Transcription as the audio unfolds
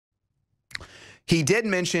He did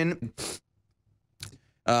mention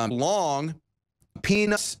long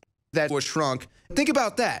penis that was shrunk. Think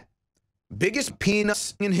about that. Biggest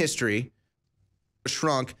penis in history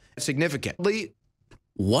shrunk significantly.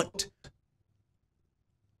 What?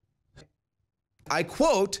 I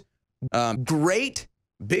quote, great,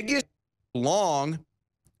 biggest, long,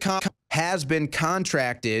 has been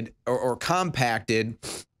contracted or compacted.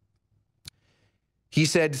 He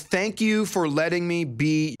said, thank you for letting me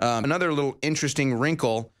be another little interesting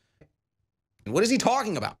wrinkle. What is he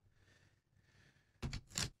talking about?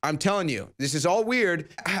 I'm telling you, this is all weird.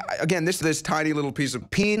 Again, this tiny little piece of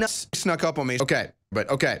penis snuck up on me. Okay, but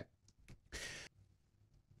okay.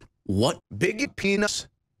 What? Big penis?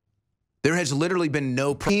 There has literally been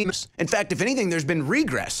no penis. In fact, if anything, there's been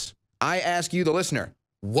regress. I ask you, the listener,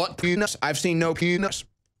 what penis? I've seen no penis.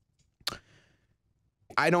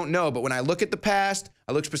 I don't know, but when I look at the past,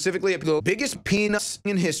 I look specifically at the biggest penis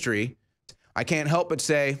in history, I can't help but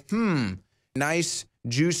say, nice,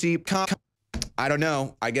 juicy, I don't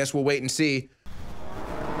know. I guess we'll wait and see.